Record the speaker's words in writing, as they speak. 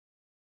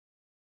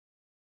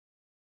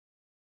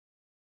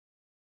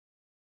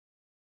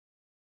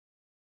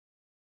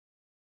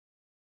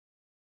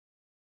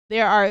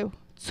there are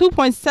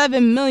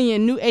 2.7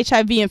 million new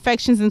HIV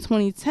infections in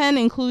 2010,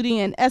 including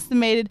an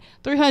estimated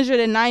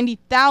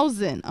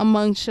 390,000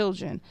 among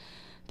children.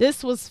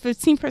 This was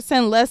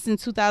 15% less in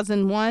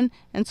 2001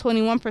 and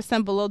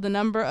 21% below the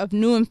number of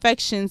new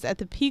infections at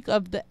the peak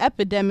of the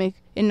epidemic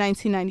in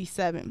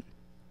 1997.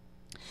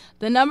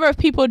 The number of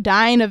people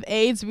dying of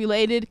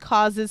AIDS-related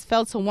causes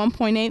fell to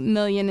 1.8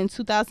 million in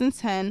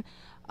 2010.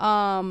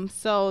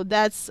 So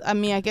that's,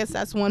 I guess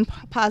that's one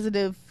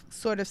positive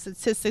sort of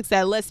statistics,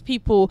 that less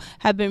people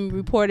have been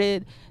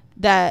reported,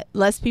 that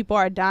less people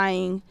are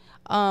dying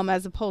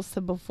as opposed to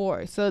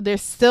before. So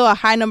there's still a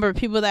high number of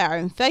people that are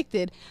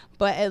infected,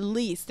 but at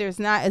least there's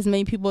not as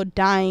many people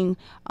dying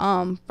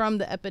from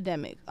the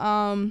epidemic.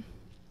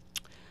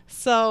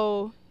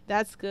 So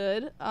that's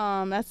good.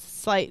 That's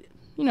slight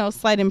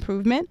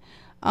improvement.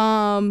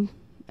 And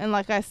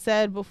like I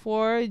said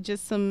before,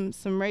 just some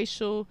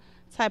racial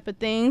type of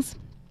things.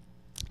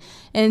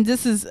 And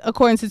this is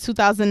according to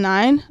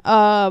 2009.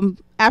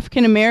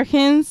 African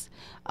Americans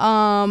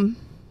make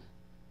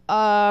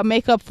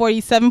up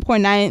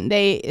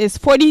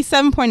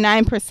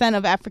 47.9%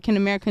 of African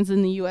Americans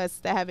in the U.S.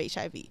 that have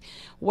HIV,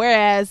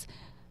 whereas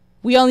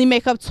we only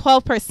make up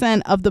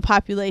 12% of the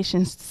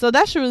population. So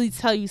that should really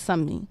tell you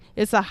something.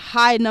 It's a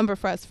high number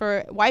for us.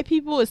 For white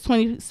people, it's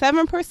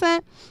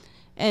 27%,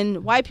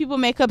 and white people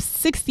make up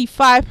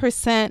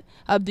 65%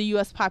 of the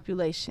U.S.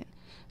 population.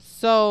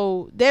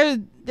 So there's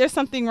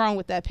something wrong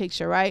with that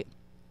picture, right?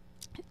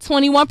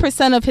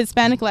 21% of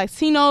Hispanic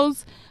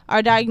Latinos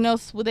are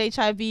diagnosed with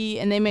HIV,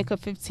 and they make up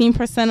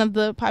 15% of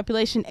the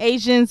population.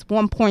 Asians,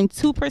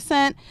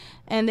 1.2%,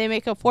 and they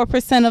make up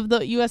 4% of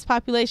the U.S.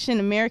 population.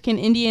 American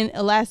Indian,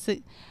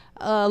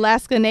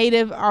 Alaska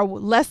Native are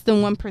less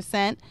than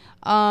 1%.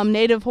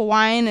 Native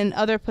Hawaiian and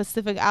other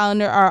Pacific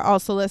Islander are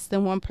also less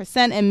than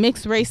 1%, and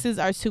mixed races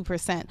are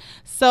 2%.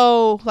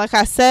 So, like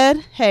I said,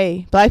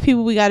 hey, black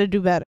people, we got to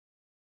do better.